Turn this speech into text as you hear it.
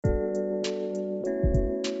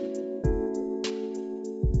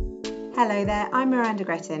Hello there, I'm Miranda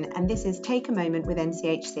and this is Take a Moment with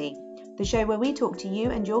NCH&C, the show where we talk to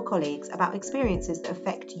you and your colleagues about experiences that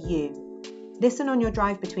affect you. Listen on your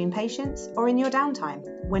drive between patients or in your downtime,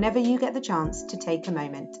 whenever you get the chance to take a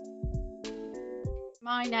moment.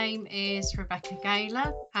 My name is Rebecca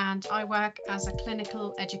Gaylor and I work as a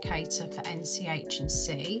clinical educator for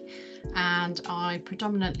NCH&C, and I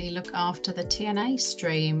predominantly look after the TNA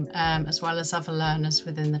stream as well as other learners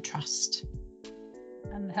within the trust.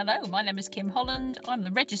 And hello, my name is Kim Holland. I'm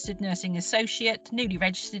the Registered Nursing Associate, newly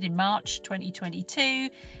registered in March 2022,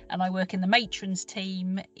 and I work in the Matrons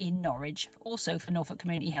team in Norwich, also for Norfolk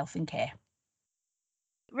Community Health and Care.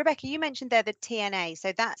 Rebecca, you mentioned there the TNA,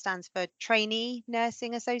 so that stands for Trainee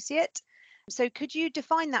Nursing Associate. So could you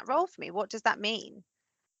define that role for me? What does that mean?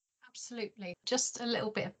 Absolutely. Just a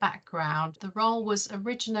little bit of background. The role was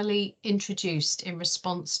originally introduced in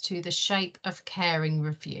response to the Shape of Caring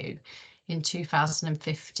review in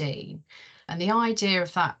 2015. And the idea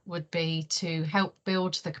of that would be to help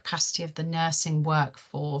build the capacity of the nursing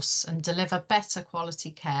workforce and deliver better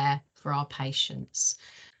quality care for our patients.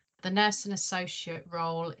 The nursing associate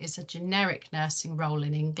role is a generic nursing role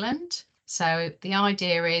in England. So the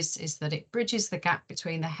idea is that it bridges the gap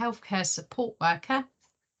between the healthcare support worker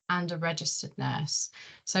and a registered nurse.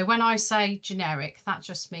 So when I say generic, that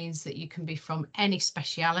just means that you can be from any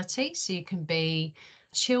speciality. So you can be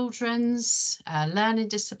children's, learning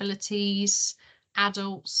disabilities,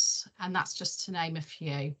 adults, and that's just to name a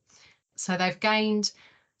few. So they've gained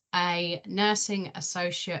a nursing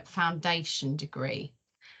associate foundation degree,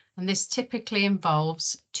 and this typically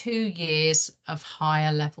involves 2 years of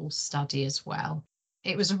higher level study as well.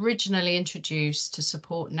 It was originally introduced to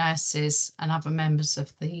support nurses and other members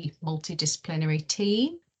of the multidisciplinary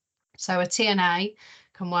team. So a TNA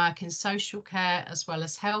can work in social care as well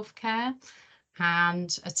as healthcare,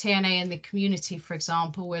 and a TNA in the community, for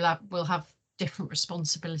example, will have different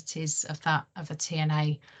responsibilities of a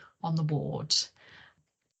TNA on the ward.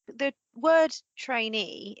 The word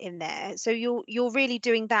trainee in there, so you're really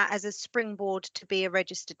doing that as a springboard to be a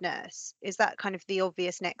registered nurse. Is that kind of the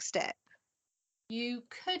obvious next step? You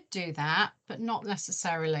could do that, but not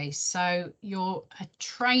necessarily. So you're a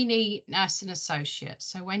trainee nursing associate.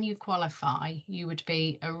 So when you qualify, you would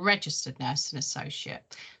be a registered nursing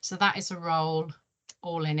associate. So that is a role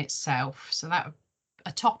all in itself. So that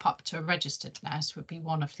a top up to a registered nurse would be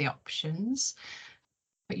one of the options,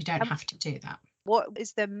 but you don't have to do that. What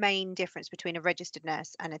is the main difference between a registered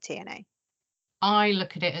nurse and a TNA? I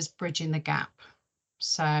look at it as bridging the gap.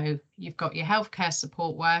 So you've got your healthcare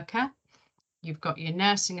support worker, you've got your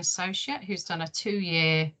nursing associate who's done a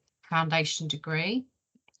 2-year foundation degree,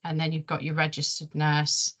 and then you've got your registered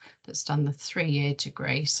nurse that's done the 3-year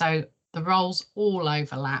degree. So the roles all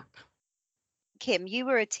overlap. Kim, you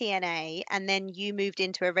were a TNA and then you moved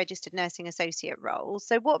into a registered nursing associate role.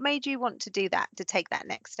 So what made you want to do that, to take that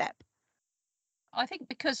next step? I think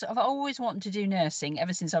because I've always wanted to do nursing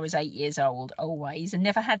ever since I was 8 years old, always, and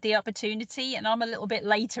never had the opportunity. And I'm a little bit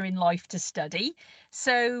later in life to study.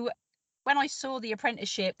 So when I saw the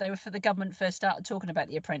apprenticeship, the government first started talking about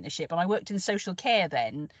the apprenticeship, and I worked in social care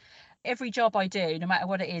then. Every job I do, no matter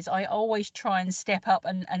what it is, I always try and step up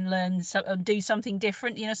and learn and do something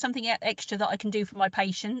different, something extra that I can do for my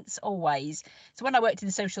patients always. So when I worked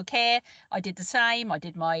in social care, I did the same. I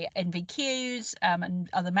did my NVQs and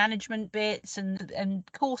other management bits and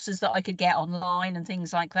courses that I could get online and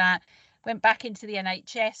things like that. Went back into the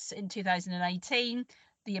NHS in 2018.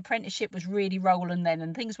 The apprenticeship was really rolling then,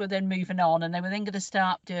 and things were then moving on, and they were then going to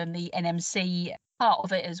start doing the NMC part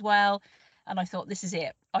of it as well. And I thought, this is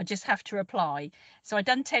it. I just have to apply. So I'd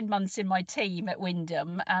done 10 months in my team at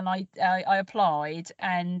Wyndham, and I applied,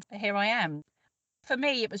 and here I am. For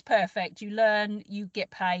me, it was perfect. You learn, you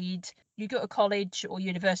get paid, you go to college or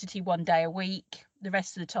university 1 day a week. The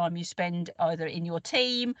rest of the time you spend either in your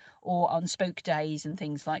team or on spoke days and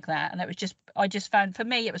things like that. And I just found, for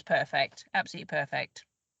me, it was perfect. Absolutely perfect.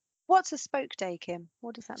 What's a spoke day, Kim?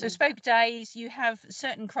 What does that mean? So spoke days, you have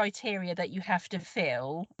certain criteria that you have to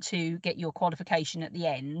fill to get your qualification at the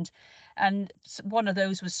end. And one of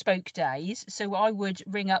those was spoke days. So I would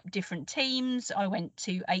ring up different teams. I went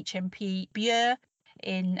to HMP Bure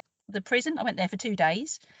in the prison. I went there for 2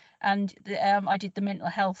 days. And I did the mental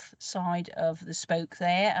health side of the spoke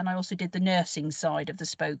there. And I also did the nursing side of the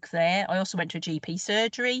spoke there. I also went to a GP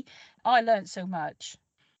surgery. I learned so much.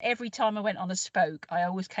 Every time I went on a spoke, I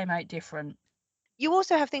always came out different. You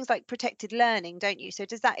also have things like protected learning, don't you? So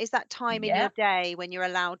is that time in your day when you're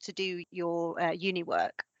allowed to do your uni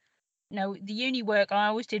work? No, the uni work, I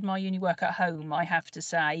always did my uni work at home, I have to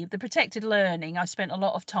say. The protected learning, I spent a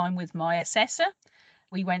lot of time with my assessor.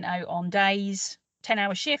 We went out on days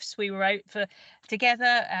 10-hour shifts. We were out for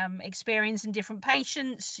together, experiencing different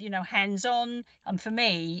patients, hands-on. And for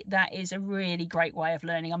me, that is a really great way of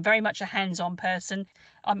learning. I'm very much a hands-on person.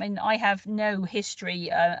 I mean, I have no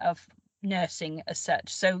history of nursing as such,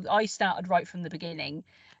 so I started right from the beginning,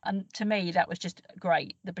 and to me that was just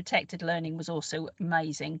great. The protected learning was also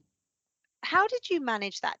amazing. How did you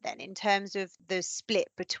manage that then in terms of the split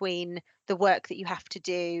between the work that you have to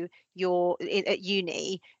do at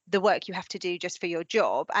uni, the work you have to do just for your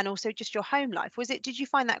job, and also just your home life? Did you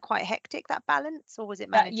find that quite hectic, that balance, or was it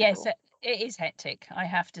Yes, manageable? it is hectic, I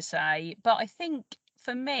have to say. But I think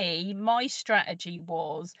for me, my strategy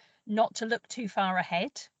was not to look too far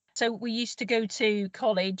ahead. So we used to go to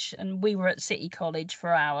college, and we were at City College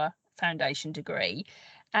for our foundation degree,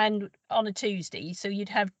 and on a Tuesday. So you'd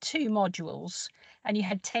have 2 modules, and you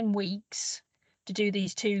had 10 weeks to do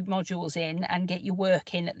these 2 modules in and get your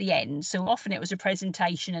work in at the end. So often it was a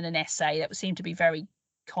presentation and an essay. That seemed to be very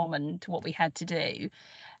common to what we had to do.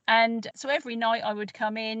 And so every night I would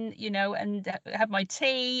come in, and have my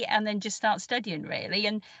tea and then just start studying, really.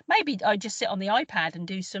 And maybe I just sit on the iPad and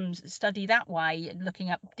do some study that way, looking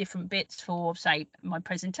up different bits for, say, my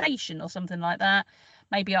presentation or something like that.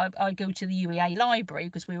 Maybe I go to the UEA library,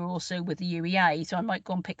 because we were also with the UEA, so I might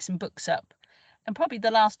go and pick some books up. And probably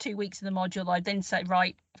the last 2 weeks of the module, I'd then say,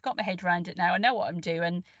 right, I've got my head around it now. I know what I'm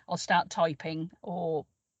doing. I'll start typing or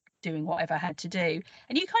doing whatever I had to do.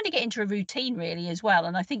 And you kind of get into a routine, really, as well.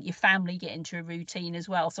 And I think your family get into a routine as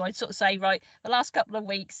well. So I'd sort of say, right, the last couple of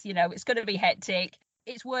weeks, it's going to be hectic.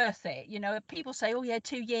 It's worth it. People say, oh yeah,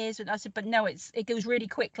 2 years. And I said, but no, it goes really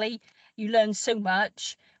quickly. You learn so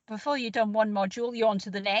much. Before you've done one module, you're on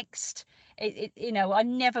to the next. I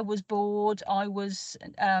never was bored.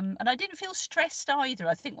 And I didn't feel stressed either.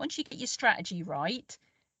 I think once you get your strategy right,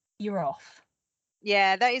 you're off.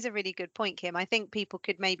 Yeah, that is a really good point, Kim. I think people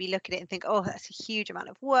could maybe look at it and think, oh, that's a huge amount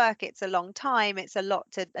of work. It's a long time. It's a lot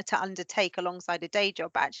to undertake alongside a day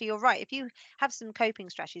job. But actually, you're right. If you have some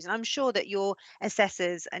coping strategies, and I'm sure that your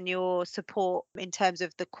assessors and your support in terms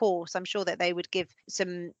of the course, I'm sure that they would give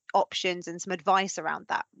some options and some advice around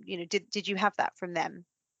that. Did you have that from them?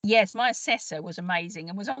 Yes, my assessor was amazing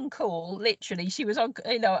and was on call. Literally, she was on.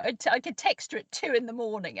 I could text her at 2 in the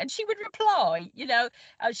morning, and she would reply.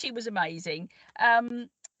 She was amazing.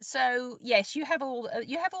 So yes, you have all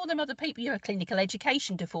them other people. You have clinical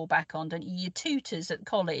education to fall back on, don't you? Your tutors at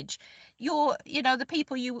college, the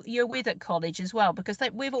people you're with at college as well, because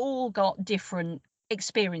we've all got different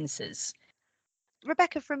experiences.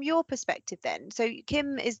 Rebecca, from your perspective then, so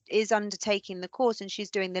Kim is undertaking the course and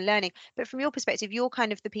she's doing the learning, but from your perspective, you're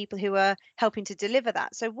kind of the people who are helping to deliver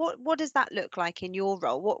that. So what does that look like in your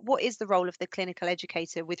role? What is the role of the clinical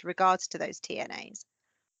educator with regards to those TNAs?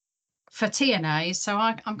 For TNAs, so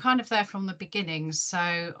I'm kind of there from the beginning,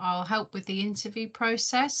 so I'll help with the interview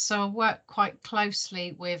process. So I'll work quite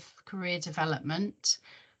closely with career development,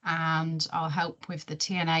 and I'll help with the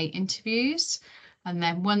TNA interviews. And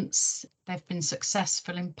then once they've been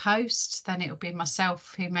successful in post, then it'll be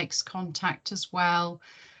myself who makes contact as well,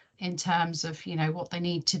 in terms of, what they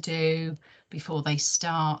need to do before they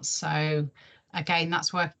start. So again,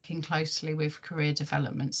 that's working closely with career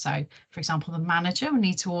development. So for example, the manager will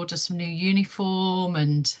need to order some new uniform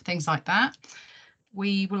and things like that.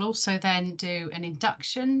 We will also then do an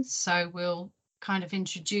induction. So we'll kind of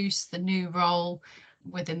introduce the new role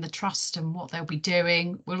within the trust and what they'll be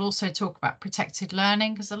doing. We'll also talk about protected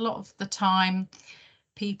learning, because a lot of the time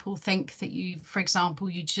people think that for example,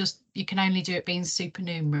 you can only do it being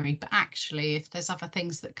supernumerary, but actually if there's other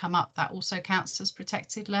things that come up, that also counts as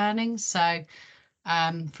protected learning. So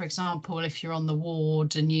for example, if you're on the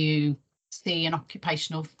ward and you see an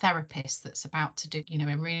occupational therapist that's about to do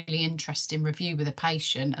a really interesting review with a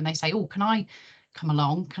patient, and they say, oh, can I come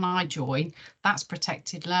along, can I join? That's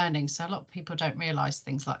protected learning. So a lot of people don't realise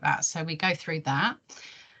things like that, so we go through that.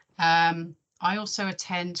 I also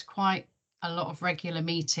attend quite a lot of regular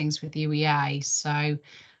meetings with UEA, so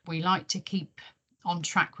we like to keep on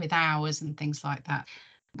track with hours and things like that.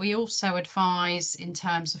 We also advise in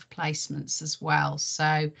terms of placements as well,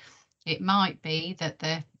 so it might be that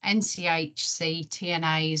the NCH&C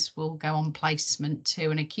TNAs will go on placement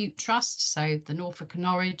to an acute trust, so the Norfolk and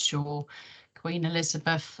Norwich or Queen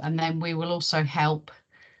Elizabeth, and then we will also help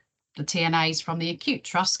the TNAs from the acute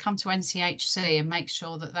trust come to NCH&C and make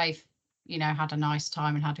sure that they've had a nice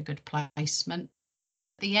time and had a good placement.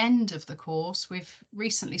 At the end of the course, we've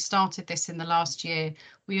recently started this in the last year,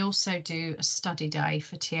 we also do a study day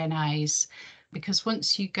for TNAs, because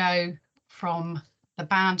once you go from the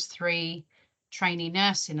band 3 trainee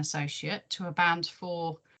nursing associate to a band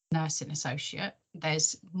 4 nursing associate,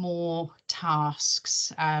 there's more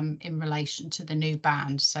tasks in relation to the new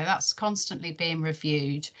band. So that's constantly being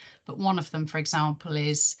reviewed. But one of them, for example,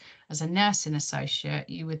 is as a nursing associate,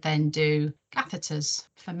 you would then do catheters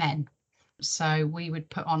for men. So we would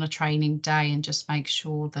put on a training day and just make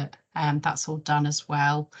sure that that's all done as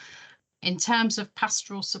well. In terms of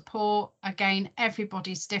pastoral support, again,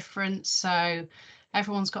 everybody's different. So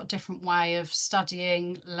everyone's got a different way of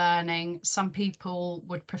studying, learning. Some people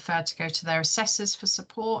would prefer to go to their assessors for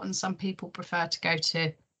support, and some people prefer to go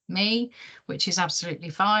to me, which is absolutely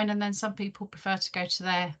fine. And then some people prefer to go to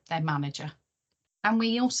their manager. And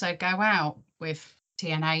we also go out with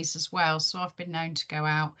TNAs as well. So I've been known to go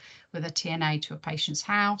out with a TNA to a patient's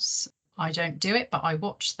house. I don't do it, but I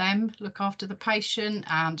watch them look after the patient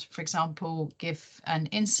and, for example, give an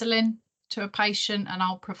insulin to a patient, and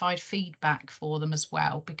I'll provide feedback for them as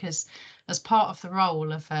well, because as part of the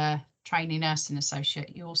role of a trainee nursing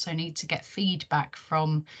associate, you also need to get feedback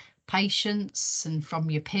from patients and from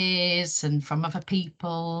your peers and from other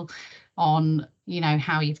people on,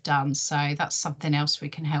 how you've done. So that's something else we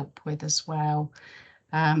can help with as well.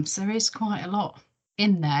 So there is quite a lot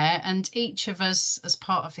in there, and each of us as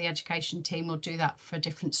part of the education team will do that for a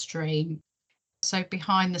different stream. So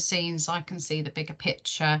behind the scenes, I can see the bigger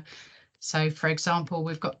picture. So for example,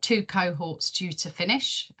 we've got 2 cohorts due to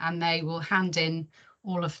finish, and they will hand in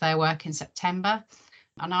all of their work in September.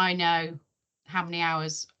 And I know how many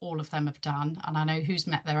hours all of them have done, and I know who's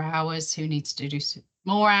met their hours, who needs to do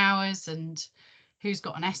more hours, and who's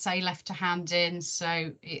got an essay left to hand in.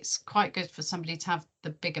 So it's quite good for somebody to have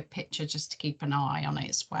the bigger picture, just to keep an eye on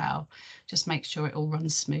it as well. Just make sure it all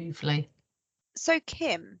runs smoothly. So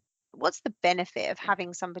Kim, what's the benefit of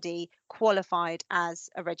having somebody qualified as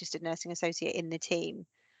a registered nursing associate in the team?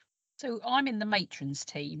 So I'm in the matrons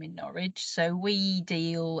team in Norwich. So we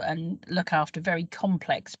deal and look after very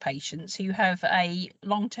complex patients who have a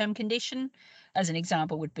long-term condition. As an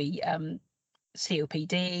example would be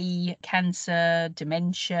COPD, cancer,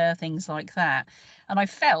 dementia, things like that. And I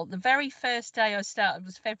felt the very first day I started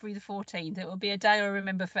was February the 14th. It will be a day I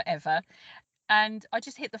remember forever. And I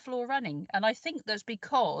just hit the floor running. And I think that's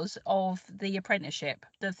because of the apprenticeship,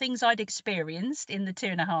 the things I'd experienced in the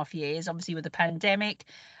 2.5 years, obviously with the pandemic,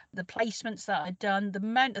 the placements that I'd done, the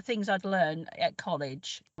amount of things I'd learned at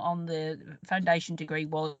college on the foundation degree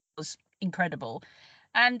was incredible.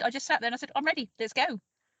 And I just sat there and I said, I'm ready, let's go.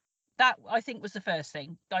 That, I think, was the first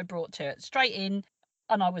thing I brought to it. Straight in,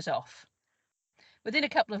 and I was off. Within a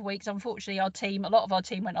couple of weeks, unfortunately, a lot of our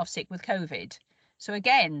team went off sick with COVID. So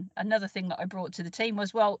again, another thing that I brought to the team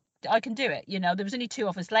was, well, I can do it. There was only 2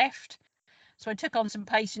 of us left. So I took on some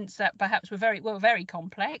patients that perhaps were very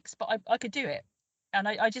complex, but I could do it. And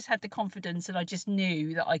I just had the confidence, and I just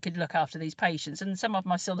knew that I could look after these patients. And some of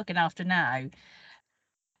them I'm still looking after now.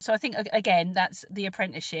 So I think, again, that's the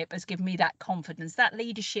apprenticeship has given me that confidence, that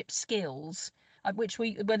leadership skills, which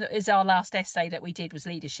is our last essay that we did was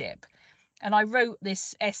leadership. And I wrote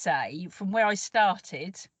this essay from where I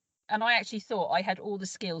started. And I actually thought I had all the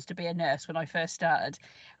skills to be a nurse when I first started.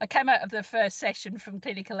 I came out of the first session from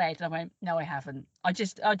clinical ed and I went, no, I haven't. I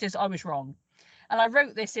was wrong. And I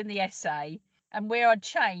wrote this in the essay, and where I'd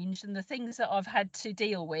changed and the things that I've had to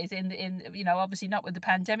deal with in obviously not with the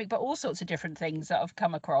pandemic, but all sorts of different things that I've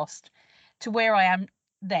come across, to where I am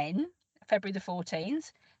then, February the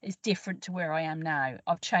 14th, is different to where I am now.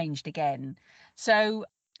 I've changed again. So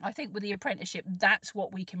I think with the apprenticeship, that's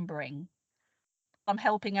what we can bring. I'm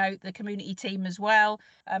helping out the community team as well.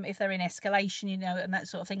 If they're in escalation, and that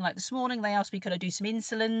sort of thing. Like this morning, they asked me, could I do some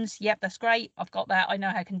insulins? Yep, that's great. I've got that. I know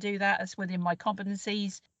how I can do that. That's within my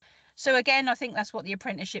competencies. So again, I think that's what the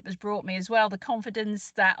apprenticeship has brought me as well. The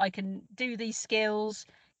confidence that I can do these skills.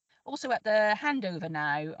 Also at the handover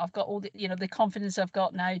now, I've got all the confidence I've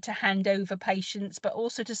got now to hand over patients, but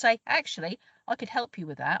also to say, actually, I could help you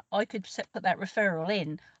with that. I could put that referral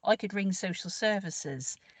in. I could ring social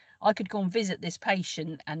services. I could go and visit this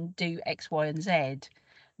patient and do X, Y, and Z.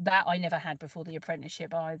 That I never had before the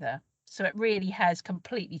apprenticeship either. So it really has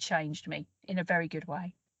completely changed me in a very good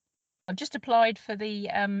way. I've just applied for the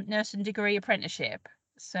nursing degree apprenticeship.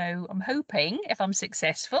 So I'm hoping, if I'm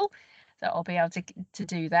successful, that I'll be able to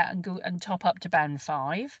do that and go and top up to band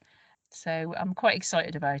 5. So I'm quite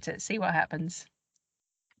excited about it. See what happens.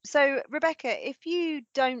 So Rebecca, if you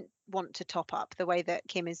don't want to top up the way that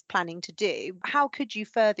Kim is planning to do, how could you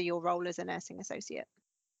further your role as a nursing associate?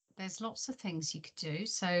 There's lots of things you could do.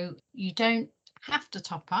 So you don't have to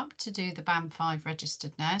top up to do the band 5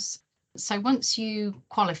 registered nurse. So once you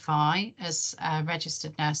qualify as a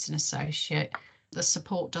registered nursing associate, the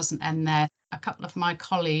support doesn't end there. A couple of my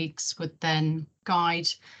colleagues would then guide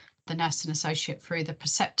the nursing associate through the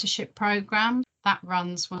preceptorship programme. That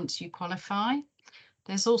runs once you qualify.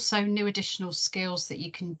 There's also new additional skills that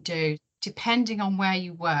you can do depending on where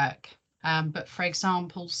you work. But for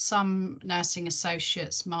example, some nursing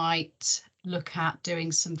associates might look at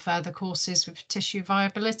doing some further courses with tissue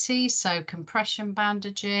viability, so compression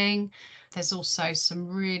bandaging. There's also some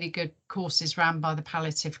really good courses run by the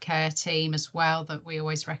palliative care team as well that we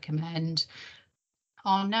always recommend.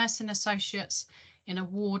 Our nursing associates in a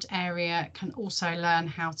ward area can also learn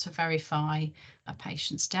how to verify a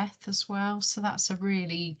patient's death as well. So that's a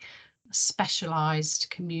really specialised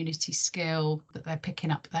community skill that they're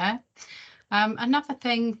picking up there. Another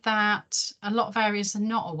thing that a lot of areas are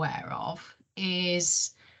not aware of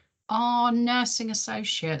is our nursing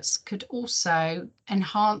associates could also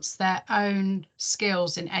enhance their own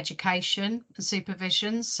skills in education and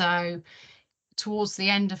supervision. So towards the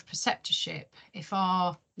end of preceptorship, if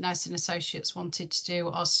our nursing associates wanted to do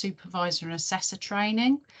our supervisor and assessor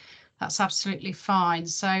training, that's absolutely fine.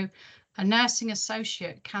 So a nursing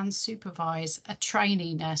associate can supervise a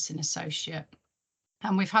trainee nursing associate.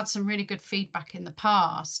 And we've had some really good feedback in the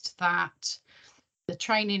past that the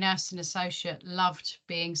trainee nursing associate loved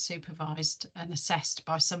being supervised and assessed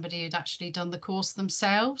by somebody who'd actually done the course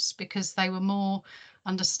themselves, because they were more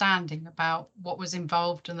understanding about what was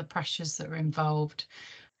involved and the pressures that were involved.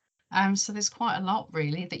 So there's quite a lot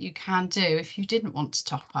really that you can do if you didn't want to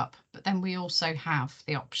top up, but then we also have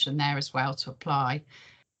the option there as well to apply.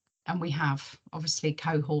 And we have obviously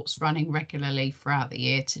cohorts running regularly throughout the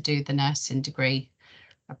year to do the nursing degree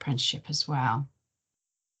apprenticeship as well.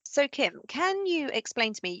 So Kim, can you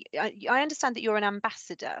explain to me, I understand that you're an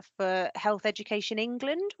ambassador for Health Education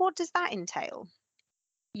England. What does that entail?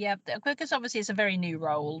 Yeah, because obviously it's a very new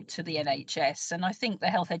role to the NHS, and I think the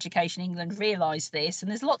Health Education England realised this, and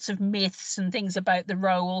there's lots of myths and things about the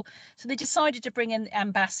role, so they decided to bring in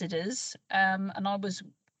ambassadors, and I was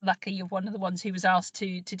lucky of one of the ones who was asked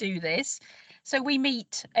to do this. So we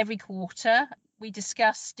meet every quarter. We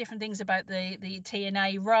discuss different things about the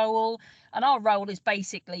TNA role, and our role is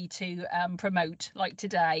basically to promote, like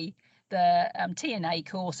today, the TNA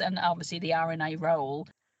course and obviously the RNA role.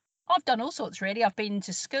 I've done all sorts really. I've been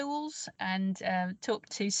to schools and talked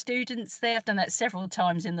to students there. I've done that several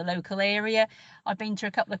times in the local area. I've been to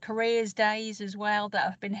a couple of careers days as well that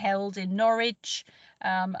have been held in Norwich,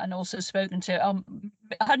 and also spoken to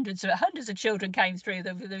hundreds of children came through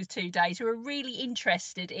those 2 days who are really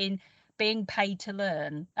interested in being paid to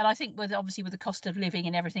learn. And I think with the cost of living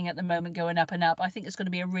and everything at the moment going up and up, I think it's going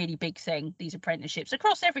to be a really big thing, these apprenticeships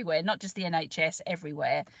across everywhere, not just the NHS,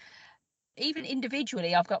 everywhere. Even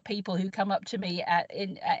individually, I've got people who come up to me at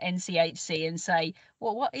NCH&C and say,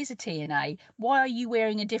 well, what is a TNA? Why are you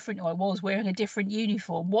wearing a different, or I was wearing a different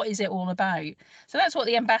uniform? What is it all about? So that's what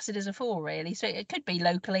the ambassadors are for, really. So it could be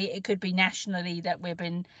locally, it could be nationally that we've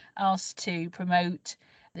been asked to promote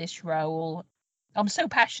this role. I'm so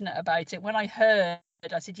passionate about it. When I heard,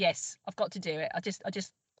 I said, yes, I've got to do it.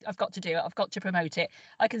 I've got to do it. I've got to promote it.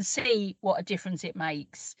 I can see what a difference it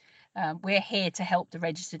makes. We're here to help the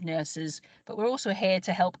registered nurses, but we're also here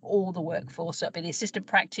to help all the workforce. So it'll be the assistant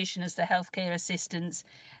practitioners, the healthcare assistants,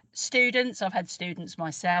 students. I've had students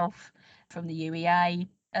myself from the UEA.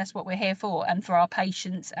 That's what we're here for, and for our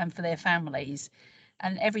patients and for their families.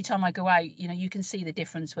 And every time I go out, you can see the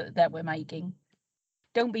difference that we're making.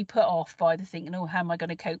 Don't be put off by the thinking, oh, how am I going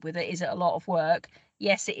to cope with it? Is it a lot of work?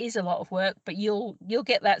 Yes, it is a lot of work, but you'll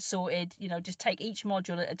get that sorted. Just take each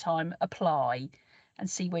module at a time, apply, and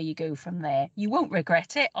see where you go from there. You won't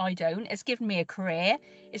regret it. I don't. It's given me a career.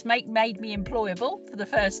 It's made me employable for the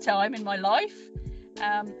first time in my life,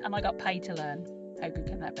 and I got paid to learn. How good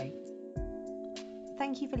can that be?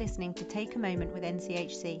 Thank you for listening to Take a Moment with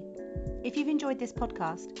NCH&C. If you've enjoyed this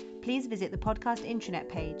podcast, please visit the podcast intranet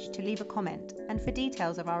page to leave a comment and for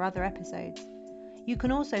details of our other episodes. You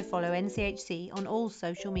can also follow NCH&C on all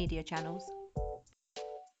social media channels.